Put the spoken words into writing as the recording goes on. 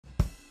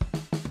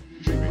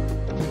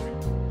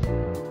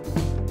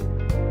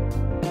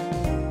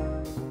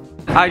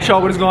Alright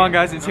y'all, what is going on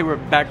guys? And today we're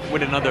back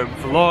with another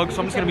vlog. So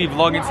I'm just gonna be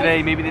vlogging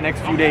today, maybe the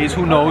next few days,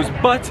 who knows.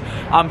 But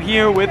I'm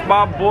here with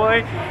my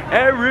boy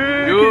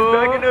Eric. He's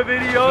back in the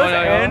videos.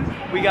 And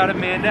we got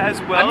Amanda as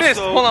well. I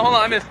missed, so... hold on,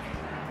 I missed.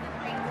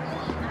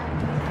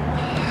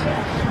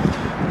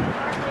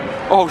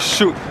 Oh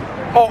shoot.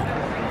 Oh.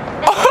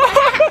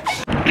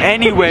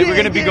 Anyway, we're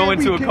gonna be going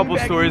to a couple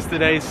stores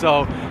today,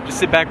 so just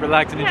sit back,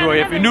 relax, and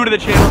enjoy. If you're new to the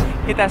channel,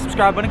 hit that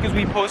subscribe button because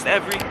we post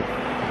every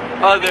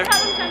other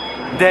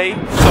day.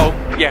 So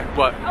yeah,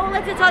 what? I would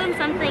like to tell them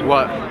something.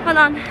 What? Hold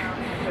on.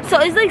 So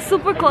it's like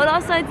super cold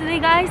outside today,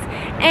 guys,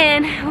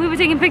 and we were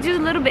taking pictures a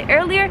little bit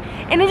earlier,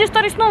 and it just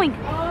started snowing.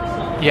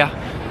 Yeah.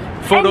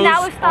 Photos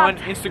on stopped.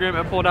 Instagram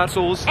at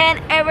paul.souls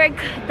and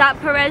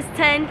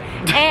Eric.Perez10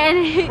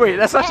 and wait,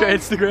 that's not your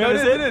Instagram,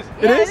 is it?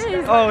 It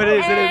is? Oh, it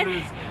is. And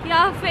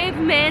y'all fave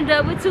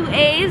Manda with 2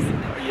 A's.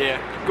 Yeah,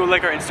 go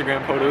like our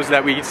Instagram photos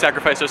that we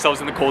sacrifice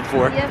ourselves in the cold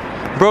for.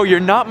 Yep. Bro,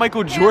 you're not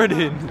Michael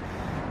Jordan.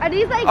 Are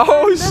these like?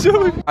 Oh shoot!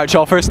 All right,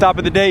 y'all. First stop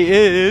of the day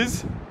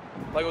is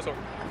Lego store.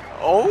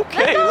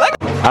 okay.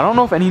 I don't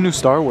know if any new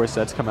Star Wars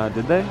sets come out,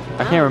 did they?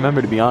 I can't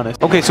remember, to be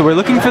honest. Okay, so we're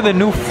looking for the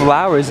new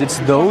flowers. It's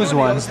those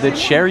ones, the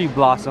cherry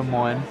blossom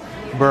one.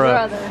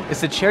 Bruh.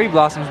 It's the cherry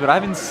blossoms, but I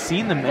haven't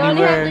seen them anywhere.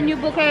 They only have the new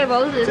bouquet of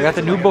roses. They got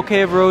the new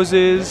bouquet of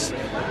roses.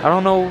 I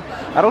don't know.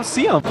 I don't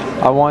see them.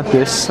 I want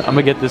this. I'm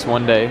gonna get this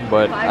one day,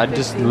 but I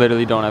just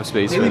literally don't have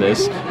space for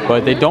this.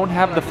 But they don't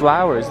have the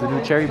flowers, the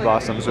new cherry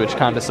blossoms, which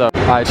kind of sucks.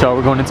 All right, y'all,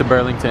 we're going into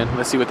Burlington.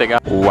 Let's see what they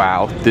got.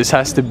 Wow, this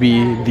has to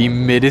be the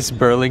middest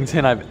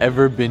Burlington I've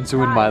ever been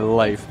to in my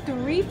life.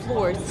 3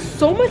 floors,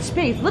 so much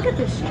space. Look at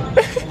this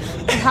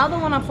shit. And how the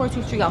one on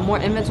 14th Street got more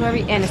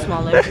inventory and it's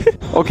smaller.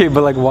 Okay,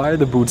 but like, why are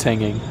the boots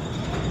hanging?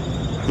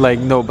 Like,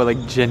 no, but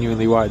like,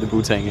 genuinely, why are the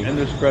boots hanging? And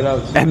they're spread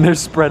out. And they're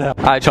spread out.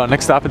 All right, y'all,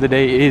 next stop of the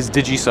day is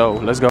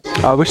Digiso. Let's go.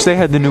 I wish they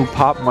had the new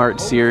Pop Mart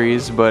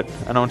series, but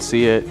I don't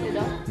see it.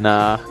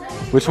 Nah.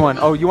 Which one?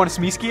 Oh, you want a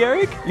Smeeski,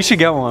 Eric? You should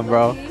get one,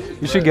 bro.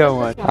 You should get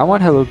one. I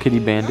want Hello Kitty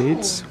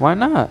Band-Aids. Why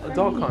not?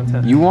 Adult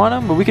content. You want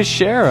them? But we could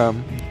share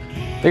them.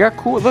 They got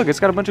cool, look, it's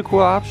got a bunch of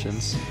cool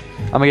options.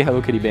 I'm gonna get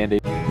Hello Kitty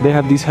Band-Aid. They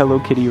have these Hello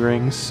Kitty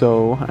rings,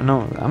 so I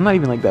know I'm not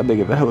even like that big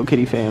of a Hello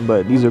Kitty fan,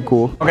 but these are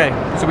cool. Okay,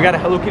 so we got a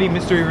Hello Kitty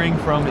mystery ring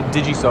from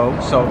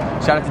Digiso, so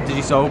shout out to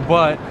Digiso,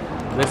 but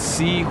let's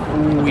see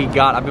who we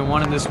got. I've been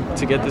wanting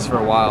to get this for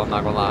a while,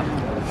 not gonna lie.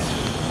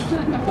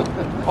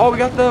 Oh, we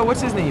got the,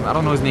 what's his name? I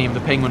don't know his name, the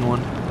penguin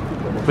one.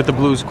 But the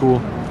blue's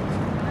cool.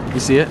 You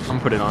see it? I'm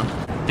gonna put it on.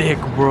 Thick,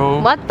 bro.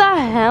 What the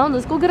hell?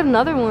 Let's go get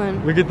another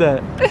one. Look at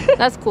that.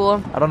 That's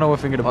cool. I don't know what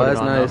finger to put it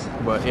on. That's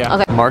nice. But yeah.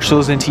 Okay.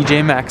 Marshalls and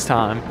TJ Maxx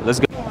time. Let's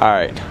go. All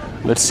right.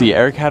 Let's see.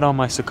 Eric had on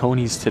my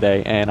Sauconys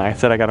today, and I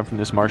said I got them from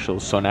this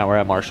Marshalls. So now we're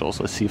at Marshalls.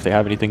 Let's see if they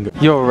have anything good.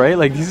 Yo, right?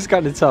 Like, these is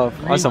kind of tough.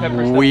 On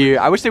some weird.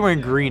 I wish they were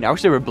in green. I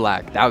wish they were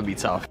black. That would be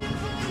tough.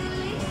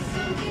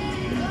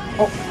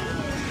 Oh.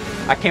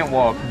 I can't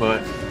walk,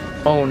 but.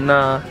 Oh,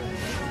 nah.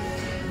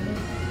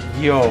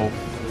 Yo.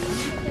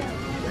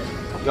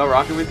 Y'all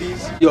rocking with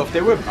these? Yo, if they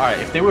were, alright,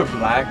 if they were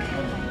black,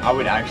 I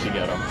would actually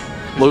get them.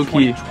 Low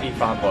key.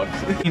 25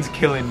 bucks. He's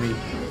killing me.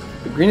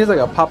 The green is like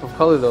a pop of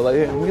color though. Like,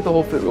 let me get the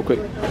whole fit real quick.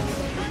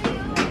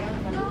 Oh,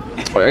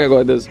 I gotta go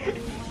like this.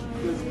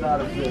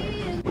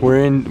 We're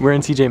in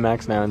TJ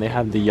Maxx now, and they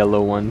have the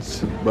yellow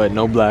ones, but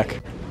no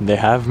black. They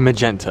have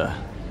magenta.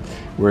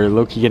 We're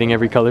low-key getting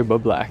every color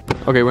but black.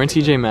 Okay, we're in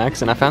TJ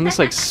Maxx, and I found this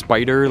like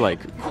spider like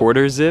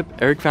quarter zip.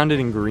 Eric found it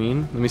in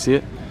green. Let me see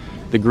it.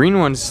 The green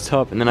one's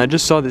tough, and then I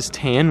just saw this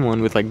tan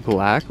one with like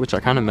black, which I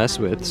kind of mess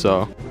with.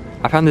 So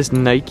I found this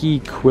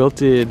Nike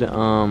quilted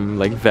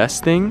like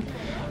vest thing,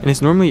 and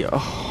it's normally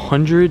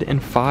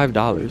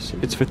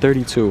 $105. It's for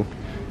 $32.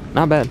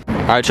 Not bad.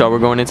 All right, y'all, we're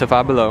going into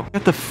Five Below.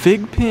 Got the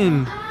fig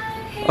pin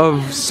of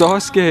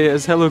Sasuke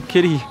as Hello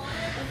Kitty,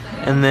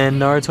 and then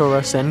Naruto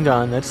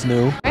Rasengan. That's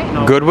new.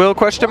 Goodwill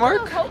question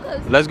mark?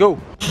 Let's go.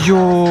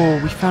 Yo,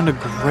 we found a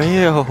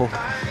grail. What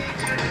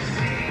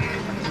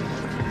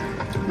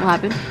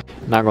happened?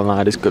 Not gonna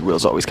lie, this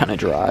Goodwill's always kind of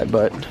dry,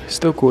 but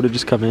still cool to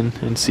just come in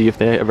and see if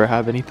they ever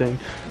have anything.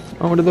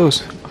 Oh, what are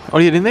those? Oh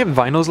yeah, didn't they have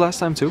vinyls last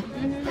time too?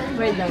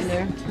 Right down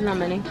there. Not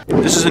many.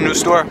 This is a new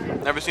store.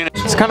 Never seen it.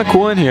 It's kind of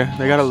cool in here.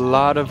 They got a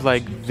lot of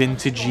like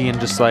vintagey and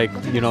just like,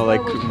 you know,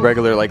 like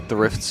regular like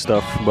thrift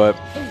stuff, but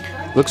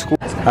looks cool.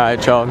 All right,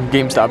 y'all,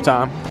 GameStop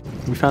time.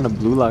 We found a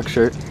Blue Lock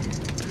shirt.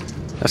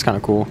 That's kind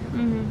of cool.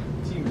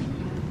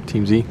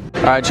 Team Z.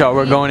 All right, y'all,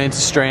 we're going into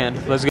Strand.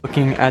 Let's go.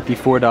 Looking at the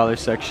 $4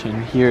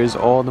 section. Here's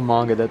all the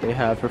manga that they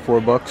have for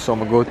 $4. So I'm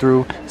gonna go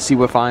through, see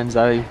what finds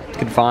I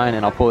can find,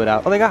 and I'll pull it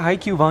out. Oh, they got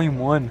Haikyuu Volume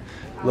 1.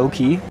 Low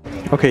key.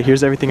 Okay,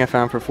 here's everything I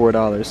found for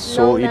 $4.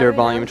 Soul Eater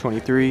Volume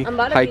 23,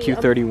 Haikyuu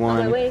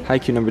 31,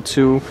 Haikyuu number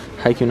 2,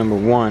 Haikyuu number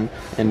 1,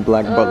 and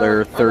Black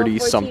Butler 30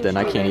 something.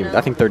 I can't even.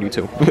 I think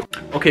 32.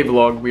 Okay,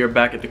 vlog. We are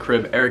back at the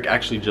crib. Eric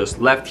actually just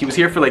left. He was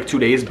here for like 2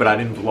 days, but I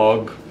didn't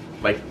vlog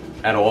like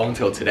at all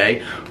until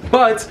today.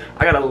 But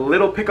I got a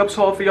little pickups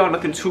haul for y'all,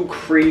 nothing too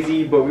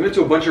crazy, but we went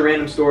to a bunch of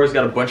random stores,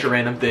 got a bunch of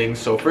random things.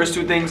 So first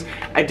two things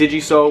at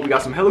Digiso, we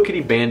got some Hello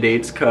Kitty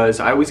band-aids, because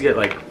I always get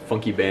like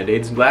funky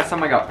band-aids. Last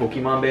time I got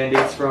Pokemon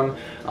band-aids from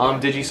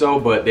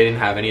Digiso, but they didn't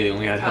have any, they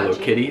only had Hello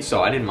Kitty,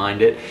 so I didn't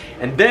mind it.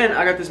 And then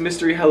I got this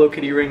mystery Hello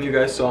Kitty ring you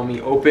guys saw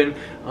me open.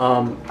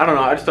 I don't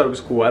know, I just thought it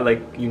was cool. I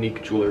like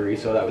unique jewelry,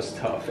 so that was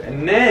tough.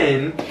 And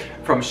then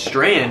from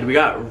Strand, we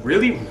got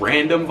really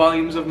random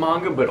volumes of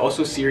manga, but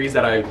also series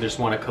that I just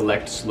want to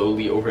collect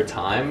slowly over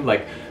time.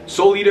 Like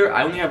Soul Eater,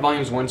 I only have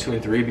volumes 1, 2,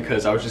 and 3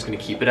 because I was just going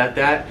to keep it at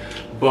that.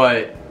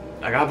 But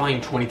I got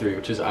volume 23,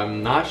 which is,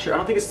 I'm not sure, I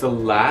don't think it's the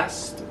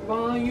last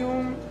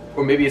volume,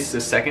 or maybe it's the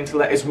second to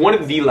last. It's one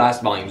of the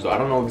last volumes though. I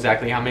don't know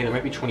exactly how many, there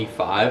might be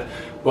 25,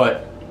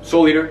 but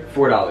Soul Eater,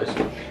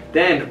 $4.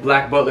 Then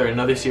Black Butler,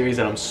 another series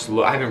that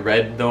I haven't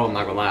read though, I'm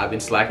not gonna lie, I've been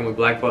slacking with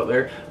Black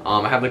Butler.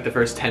 I have like the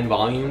first 10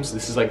 volumes.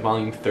 This is like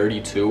volume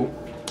 32.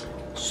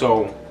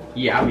 So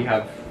yeah, we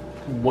have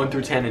 1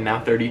 through 10 and now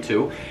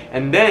 32.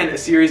 And then a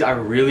series I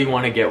really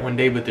want to get one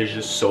day, but there's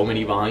just so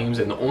many volumes,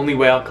 and the only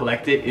way I'll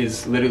collect it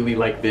is literally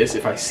like this,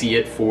 if I see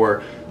it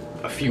for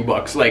a few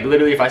bucks. Like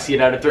literally if I see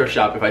it at a thrift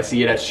shop, if I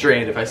see it at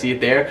Strand, if I see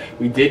it there.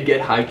 We did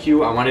get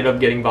Haikyuu. I wound up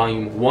getting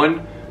volume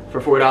 1 for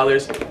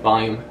 $4,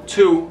 volume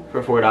 2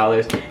 for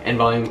 $4, and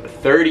volume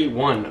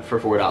 31 for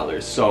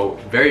 $4. So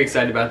very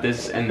excited about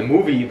this. And the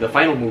movie, the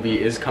final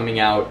movie, is coming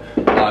out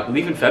I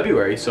believe in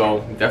February,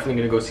 so definitely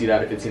gonna go see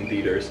that if it's in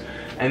theaters.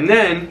 And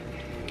then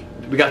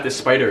we got this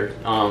spider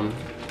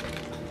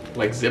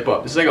like zip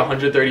up. This is like a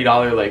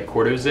 $130 like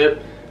quarter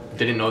zip.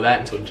 Didn't know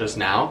that until just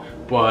now,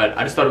 but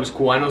I just thought it was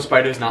cool. I know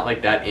spider's not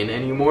like that in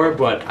anymore,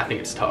 but I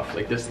think it's tough.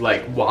 Like this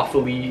like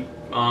waffly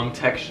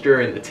texture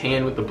and the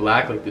tan with the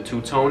black, like the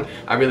two-tone,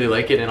 I really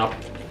like it, and I'll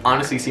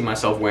honestly see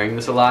myself wearing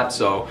this a lot.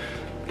 So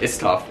it's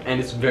tough, and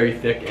it's very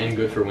thick and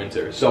good for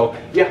winter. So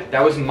yeah,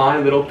 that was my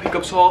little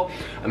pickups haul.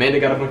 Amanda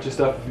got a bunch of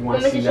stuff if you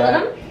want to see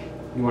that.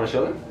 You want to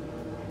show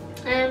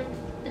them?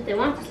 If they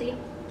want to see.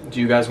 Do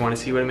you guys want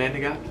to see what Amanda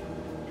got?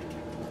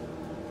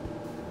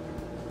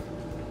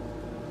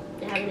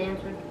 They haven't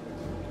answered.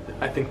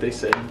 I think they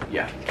said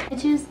yeah. I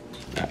choose.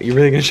 You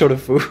really gonna show the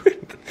food?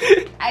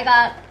 I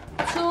got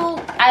 2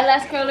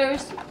 eyelash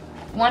curlers,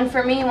 one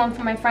for me, one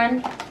for my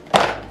friend.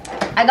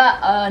 I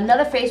got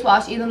another face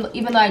wash, even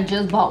though I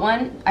just bought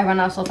one. I run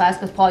out so fast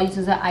because Paul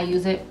uses it, I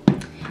use it.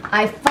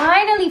 I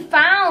finally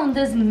found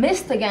this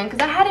mist again, because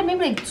I had it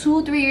maybe like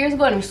 2-3 years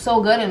ago and it was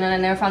so good, and then I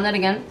never found it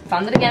again.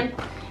 Found it again.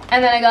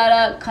 And then I got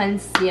a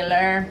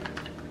concealer.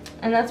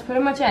 And that's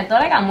pretty much it. I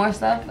thought I got more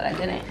stuff, but I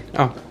didn't.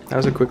 Oh, that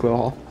was a quick little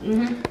haul.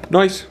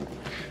 Nice.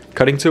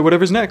 Cutting to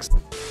whatever's next.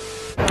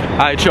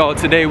 Alright y'all,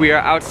 today we are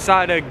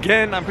outside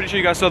again. I'm pretty sure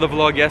you guys saw the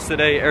vlog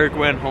yesterday. Eric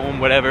went home,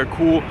 whatever,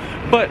 cool.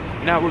 But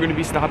now we're gonna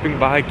be stopping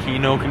by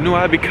Kino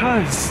Kanua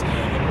because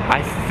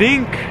I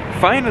think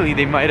finally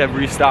they might have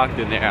restocked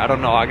in there. I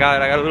don't know, I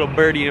got a little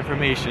birdie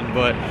information,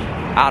 but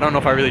I don't know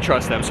if I really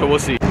trust them, so we'll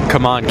see.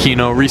 Come on,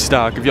 Kino,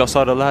 restock. If y'all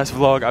saw the last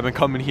vlog, I've been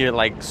coming here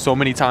like so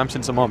many times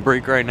since I'm on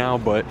break right now,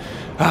 but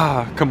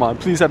come on,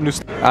 please have new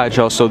stuff. Alright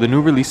y'all, so the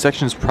new release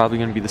section is probably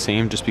going to be the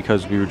same just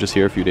because we were just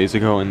here a few days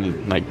ago,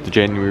 and like the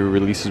January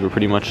releases were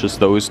pretty much just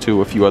those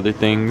two, a few other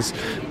things.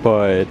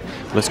 But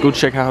let's go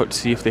check out,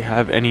 see if they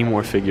have any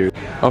more figures.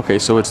 Okay,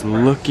 so it's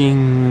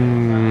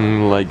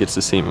looking like it's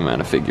the same amount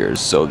of figures,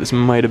 so this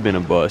might have been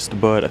a bust,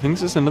 but I think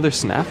this is another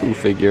Snafu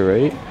figure,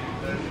 right?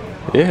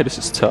 Yeah, this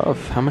is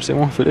tough. How much they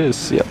want for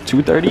this? Yep,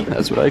 $230.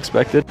 That's what I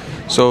expected.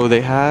 So they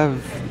have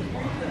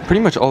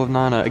pretty much all of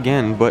Nana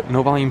again, but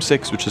no volume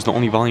 6, which is the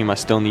only volume I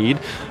still need.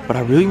 But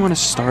I really want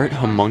to start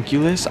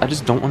Homunculus. I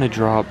just don't want to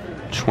drop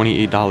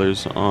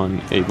 $28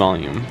 on a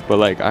volume. But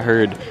like I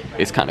heard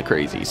it's kind of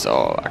crazy,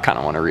 so I kind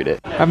of want to read it.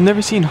 I've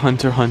never seen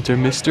Hunter x Hunter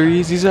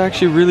mysteries. These are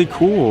actually really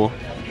cool.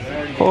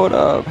 Hold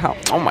up. How?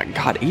 Oh my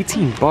god,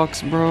 18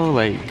 bucks, bro.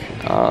 Like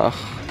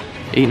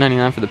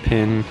 $8.99 for the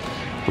pin.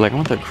 Like, I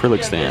want the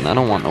acrylic stand. I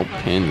don't want no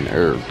pin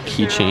or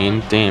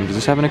keychain. Damn, does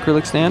this have an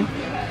acrylic stand?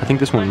 I think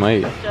this one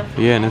might.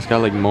 Yeah, and it's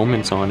got like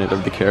moments on it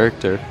of the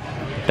character.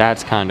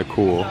 That's kind of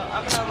cool.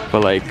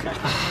 But like,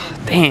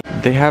 damn.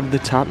 They have the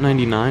top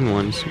 99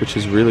 ones, which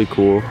is really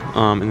cool.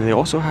 And they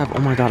also have, oh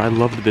my god, I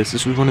loved this.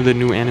 This was one of the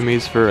new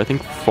animes for, I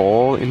think,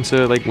 fall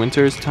into like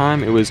winter's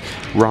time. It was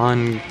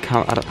Ron,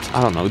 I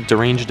don't know,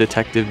 deranged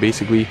detective,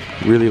 basically.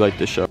 Really liked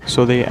this show.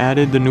 So they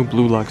added the new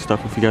Blue Lock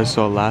stuff. If you guys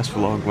saw last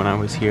vlog when I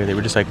was here, they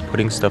were just like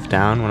putting stuff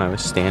down when I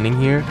was standing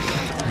here.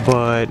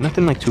 But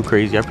nothing like too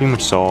crazy. I pretty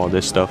much saw all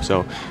this stuff,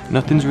 so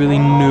nothing's really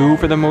new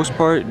for the most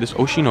part. This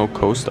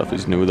Oshinoko stuff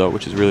is new though,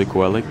 which is really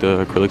cool. I like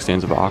the acrylic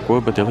stands of Aqua,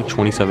 but they're like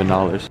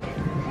 $27.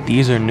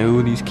 These are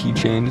new, these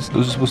keychains.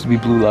 Those are supposed to be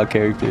Blue Lock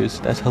characters.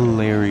 That's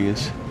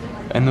hilarious.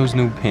 And those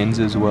new pins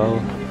as well.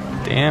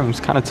 Damn, it's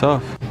kind of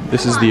tough.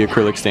 This is the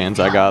acrylic stands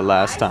I got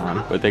last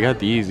time, but they got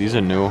these. These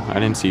are new. I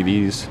didn't see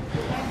these.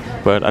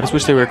 But I just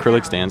wish they were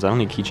acrylic stands. I don't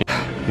need keychains.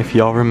 If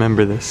y'all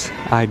remember this,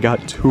 I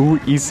got 2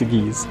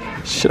 Isagis.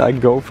 Should I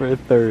go for a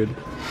third?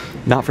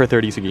 Not for a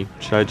third Isagi.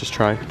 Should I just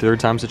try? 3rd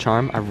time's the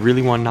charm? I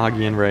really want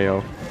Nagi and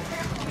Reo.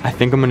 I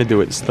think I'm gonna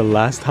do it. This is the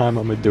last time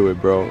I'm gonna do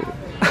it, bro.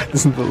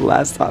 This is the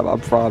last time, I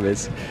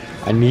promise.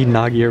 I need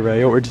Nagi or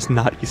Reo or just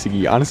not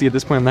Isagi. Honestly, at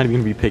this point, I'm not even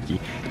gonna be picky.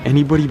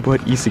 Anybody but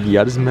Isagi.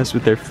 I just mess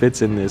with their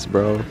fits in this,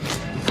 bro.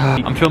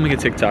 I'm filming a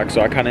TikTok,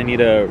 so I kind of need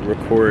to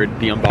record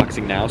the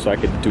unboxing now so I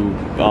could do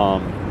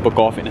book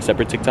off in a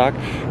separate TikTok.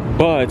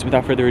 But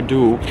without further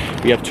ado,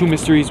 we have two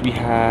mysteries. We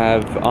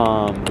have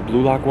the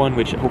Blue Lock one,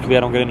 which hopefully I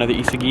don't get another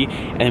Isagi,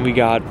 and then we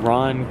got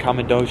Ron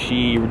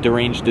Kamadoshi,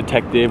 Deranged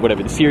Detective,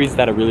 whatever, the series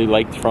that I really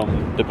liked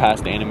from the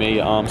past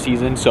anime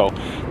season. So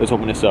let's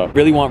open this up.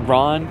 Really want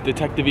Ron,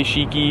 Detective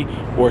Ishiki,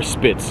 or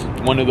Spitz,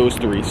 one of those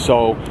three.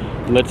 So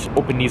let's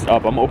open these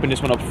up. I'm gonna open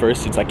this one up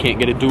first since I can't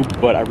get a dupe,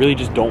 but I really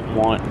just don't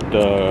want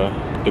the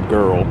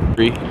girl.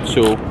 3,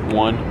 2,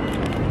 1.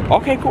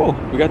 Okay, cool.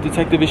 We got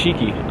Detective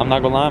Ishiki. I'm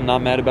not gonna lie, I'm not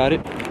mad about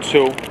it.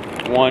 2,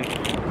 1.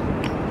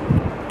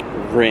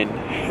 Rin.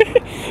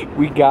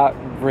 We got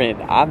Rin.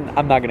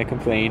 I'm not gonna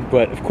complain,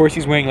 but of course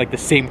he's wearing like the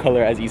same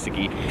color as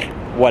Isagi.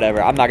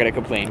 Whatever, I'm not gonna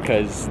complain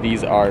because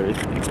these are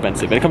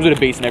expensive. And it comes with a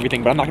base and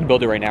everything, but I'm not gonna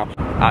build it right now.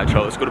 Alright,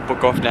 y'all, let's go to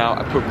book off now.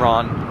 I put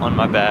Ron on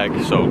my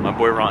bag, so my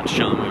boy Ron's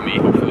chilling with me,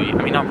 hopefully.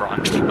 I mean, not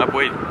Ron. My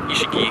boy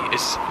Ishiki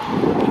is,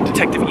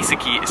 Detective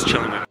Isagi is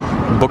chilling with me.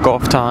 Book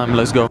off time,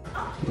 let's go.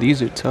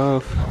 These are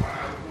tough.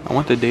 I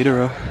want the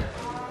Datara.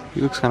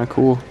 He looks kind of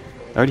cool.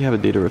 I already have a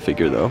Datara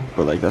figure though,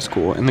 but like that's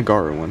cool. And the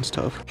Gaara one's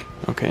tough.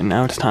 Okay,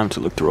 now it's time to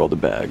look through all the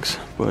bags.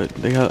 But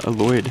they got a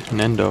Lloyd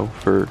Nendo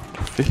for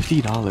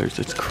 $50.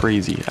 It's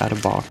crazy, out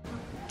of box.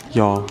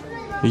 Y'all,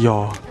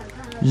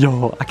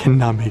 I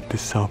cannot make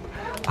this up.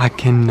 I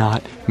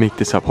cannot make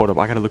this up. Hold up,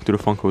 I gotta look through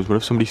the Funkos. What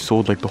if somebody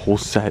sold like the whole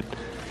set?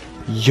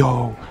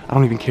 Yo, I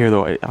don't even care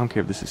though. I don't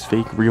care if this is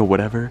fake, real,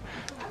 whatever.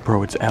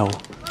 Bro, it's L.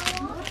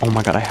 Oh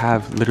my god, I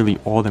have literally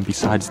all of them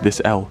besides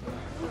this L.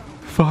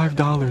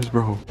 $5,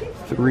 bro.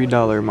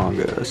 $3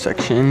 manga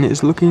section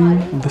is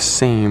looking the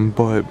same,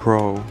 but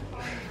bro,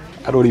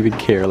 I don't even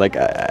care. Like,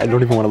 I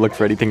don't even want to look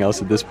for anything else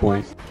at this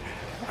point.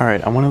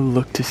 Alright, I want to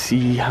look to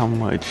see how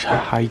much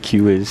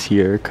Haikyuu is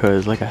here,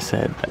 because like I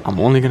said, I'm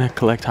only going to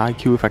collect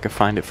Haikyuu if I can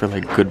find it for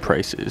like good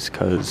prices,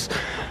 because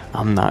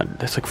I'm not,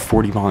 that's like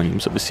 40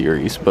 volumes of a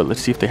series, but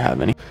let's see if they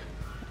have any.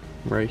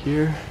 Right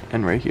here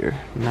and right here.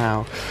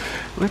 Now,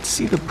 let's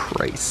see the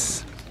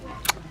price.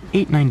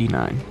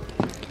 $8.99.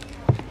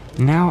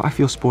 Now I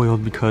feel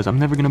spoiled because I'm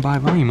never gonna buy a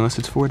volume unless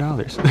it's $4.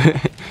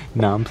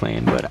 Nah, I'm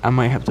playing, but I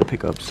might have to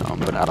pick up some,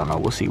 but I don't know,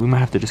 we'll see. We might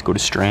have to just go to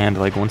Strand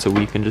like once a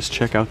week and just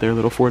check out their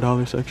little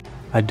 $4 section.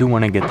 I do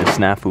want to get the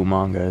Snafu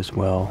manga as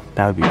well.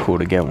 That would be cool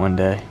to get one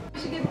day.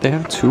 They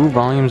have 2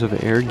 volumes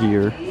of Air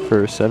Gear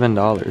for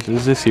 $7.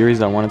 This is a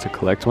series I wanted to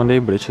collect one day,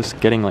 but it's just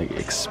getting like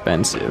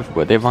expensive.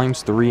 But they have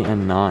volumes 3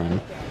 and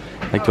 9.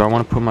 Like, do I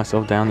want to put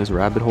myself down this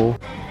rabbit hole?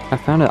 I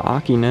found an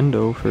Aki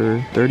Nendo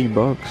for $30.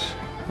 I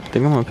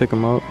think I'm gonna pick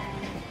him up.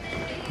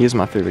 He is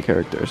my favorite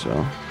character,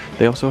 so.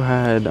 They also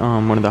had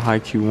one of the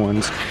Haikyuu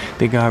ones.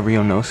 They got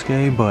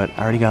Ryonosuke, but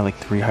I already got like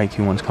 3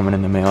 Haikyuu ones coming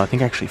in the mail. I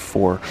think actually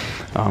 4,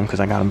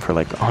 because I got them for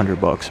like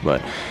 $100.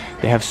 But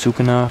they have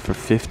Sukuna for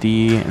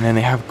 $50, and then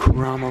they have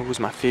Kurama, who's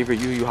my favorite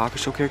Yu Yu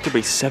Hakusho character, but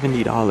he's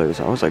 $70.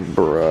 I was like,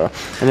 bruh.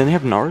 And then they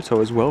have Naruto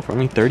as well for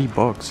only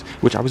 $30,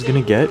 which I was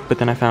gonna get, but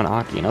then I found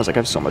Aki, and I was like, I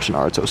have so much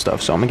Naruto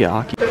stuff, so I'm gonna get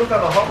Aki.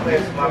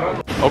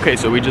 Okay,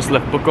 so we just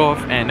left Book Off,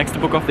 and next to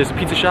Book Off there's a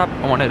pizza shop.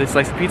 I wanted a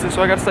slice of pizza,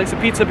 so I got a slice of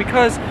pizza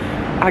because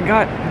I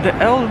got the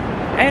L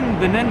and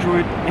the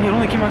Nendroid, and it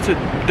only came out to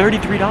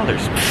 $33.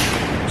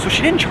 So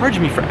she didn't charge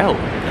me for L.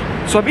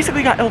 So I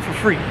basically got L for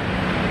free.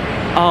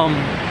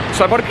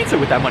 So I bought a pizza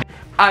with that money.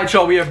 Alright,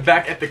 y'all, we are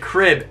back at the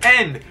crib,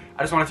 and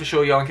I just wanted to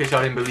show y'all in case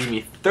y'all didn't believe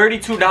me.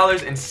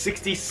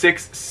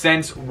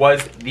 $32.66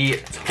 was the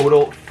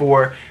total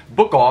for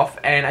Book Off,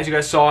 and as you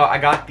guys saw, I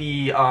got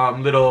the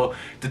little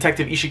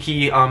Detective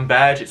Ishiki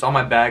badge. It's on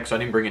my bag, so I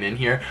didn't bring it in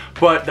here.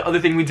 But the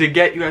other thing we did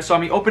get, you guys saw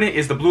me open it,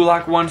 is the Blue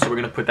Lock one, so we're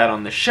gonna put that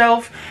on the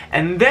shelf.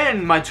 And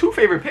then my 2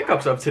 favorite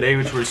pickups of today,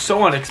 which were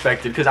so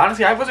unexpected, because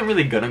honestly, I wasn't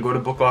really gonna go to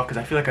Book Off, because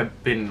I feel like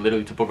I've been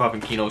literally to Book Off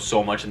and Kino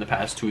so much in the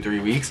past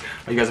 2-3 weeks.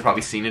 You guys have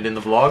probably seen it in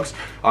the vlogs.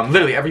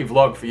 Literally every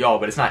vlog for y'all,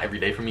 but it's not every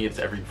day for me, it's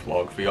every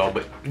vlog for y'all,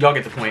 but y'all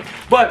get the point.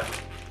 But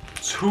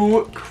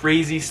 2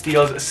 crazy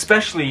steals,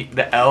 especially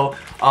the L.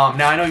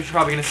 Now I know you're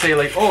probably gonna say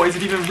like, oh, is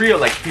it even real?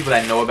 Like people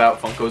that know about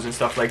Funkos and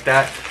stuff like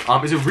that.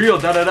 Is it real?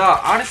 Da da da.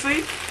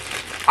 Honestly,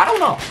 I don't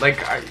know.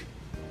 Like,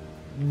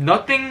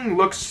 nothing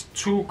looks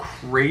too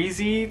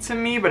crazy to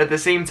me, but at the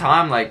same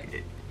time,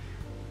 like,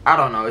 I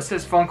don't know. It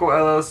says Funko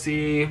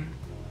LLC,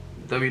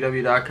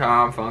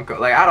 www.com, Funko.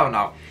 Like, I don't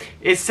know.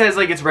 It says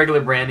like it's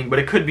regular branding, but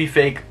it could be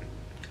fake.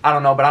 I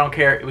don't know, but I don't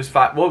care. It was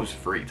well, it was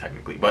free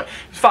technically, but it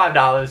was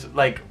 $5.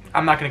 Like,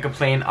 I'm not gonna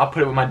complain. I'll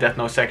put it with my Death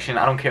Note section.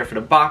 I don't care for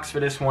the box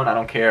for this one. I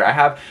don't care. I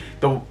have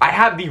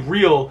the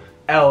real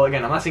L.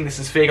 Again, I'm not saying this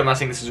is fake. I'm not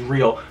saying this is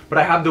real, but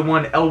I have the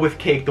one L with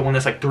cake, the one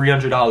that's like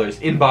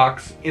 $300 in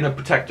box, in a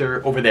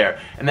protector over there.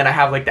 And then I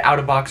have like the out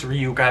of box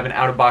Ryuk. I have an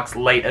out of box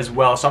light as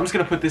well. So I'm just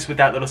gonna put this with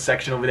that little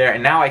section over there.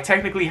 And now I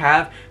technically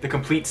have the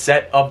complete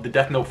set of the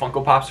Death Note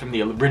Funko Pops from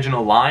the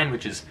original line,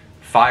 which is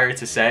fire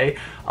to say,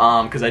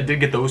 because I did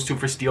get those two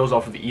for steals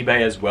off of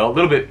eBay as well. A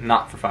little bit,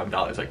 not for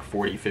 $5, like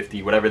 40,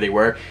 50, whatever they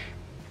were.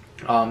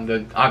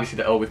 Obviously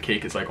the L with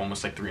cake is like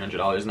almost like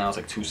 $300 now. It's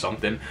like 2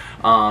 something.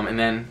 And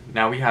then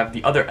now we have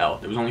the other L.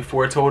 There was only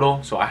 4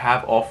 total, so I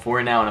have all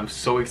 4 now, and I'm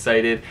so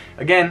excited.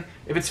 Again,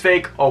 if it's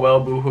fake, oh well,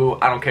 boohoo.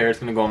 I don't care. It's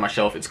gonna go on my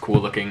shelf. It's cool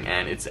looking,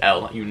 and it's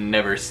L. You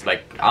never,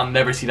 like, I'll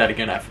never see that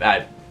again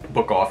at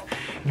Book Off.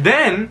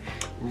 Then,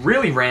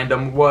 really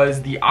random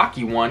was the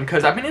Aki one,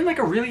 because I've been in like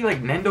a really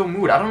like Nendo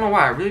mood. I don't know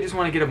why. I really just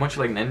want to get a bunch of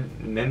like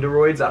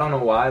Nendoroids. I don't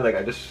know why. Like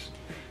I just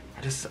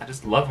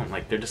love them.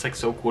 Like they're just like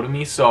so cool to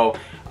me. So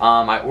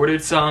I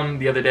ordered some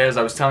the other day, as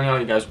I was telling y'all.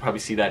 You guys will probably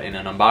see that in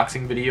an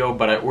unboxing video.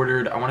 But I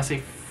ordered, I want to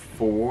say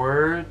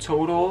 4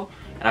 total,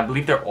 and I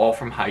believe they're all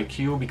from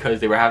Haikyuu because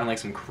they were having like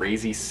some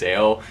crazy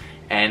sale,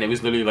 and it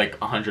was literally like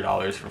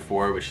 $100 for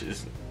 4, which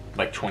is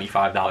like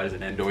 $25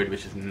 an Endoid,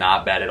 which is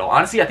not bad at all.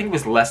 Honestly, I think it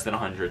was less than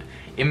 100.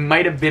 It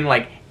might have been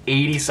like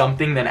 80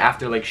 something then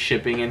after like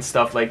shipping and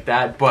stuff like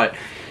that, but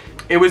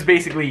it was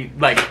basically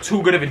like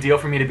too good of a deal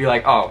for me to be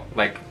like, oh,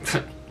 like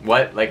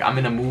what? Like I'm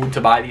in the mood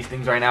to buy these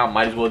things right now,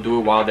 might as well do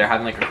it while they're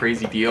having like a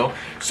crazy deal.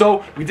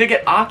 So we did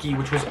get Aki,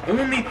 which was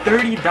only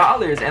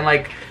 $30, and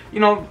like,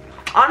 you know,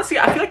 honestly,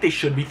 I feel like they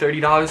should be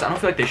 $30. I don't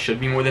feel like they should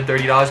be more than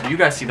 $30, but you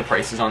guys see the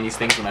prices on these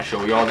things when I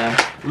show y'all them.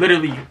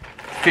 Literally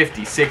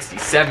 50, 60,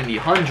 70,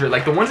 100.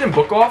 Like the ones in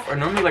Book Off are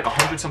normally like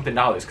 $100 something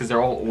because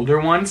they're all older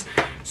ones.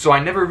 So I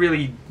never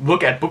really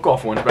look at Book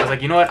Off ones, but I was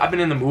like, you know what? I've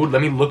been in the mood.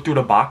 Let me look through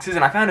the boxes,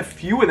 and I found a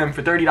few of them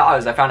for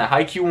 $30. I found a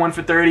Haikyuu one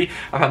for 30.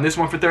 I found this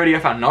one for 30. I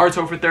found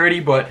Naruto for 30.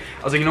 But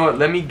I was like, you know what?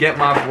 Let me get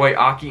my boy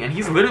Aki, and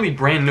he's literally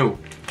brand new.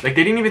 Like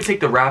they didn't even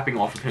take the wrapping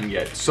off of him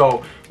yet.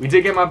 So we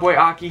did get my boy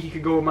Aki. He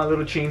could go with my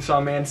little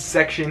Chainsaw Man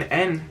section,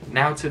 and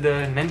now to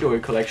the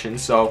Nendoroid collection.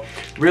 So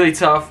really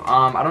tough.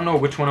 I don't know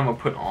which one I'm gonna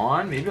put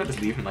on. Maybe I'll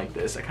just leave him like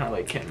this. I kind of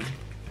like him.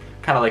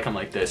 Kind of like him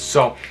like this.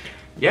 So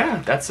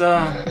yeah, that's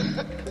a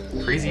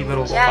crazy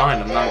little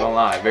find. I'm not gonna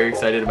lie. Very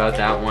excited about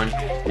that one.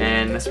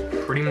 And that's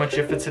pretty much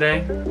it for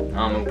today.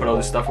 I'm gonna put all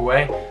this stuff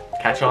away.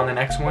 Catch y'all on the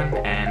next one,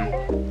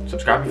 and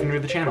subscribe if you're new to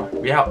the channel.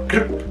 We out.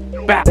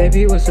 Back.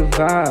 Baby, what's a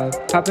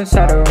vibe? Hop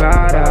inside a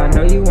ride. I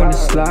know you wanna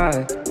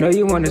slide. Know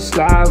you wanna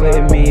slide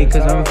with me,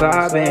 cause I'm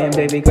vibing.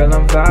 Baby girl,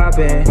 I'm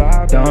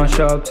vibing. Don't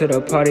show up to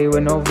the party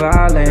with no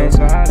violence.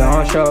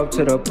 Don't show up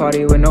to the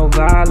party with no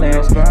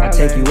violence. I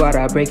take you out,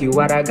 I break you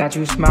out, I got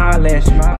you smiling.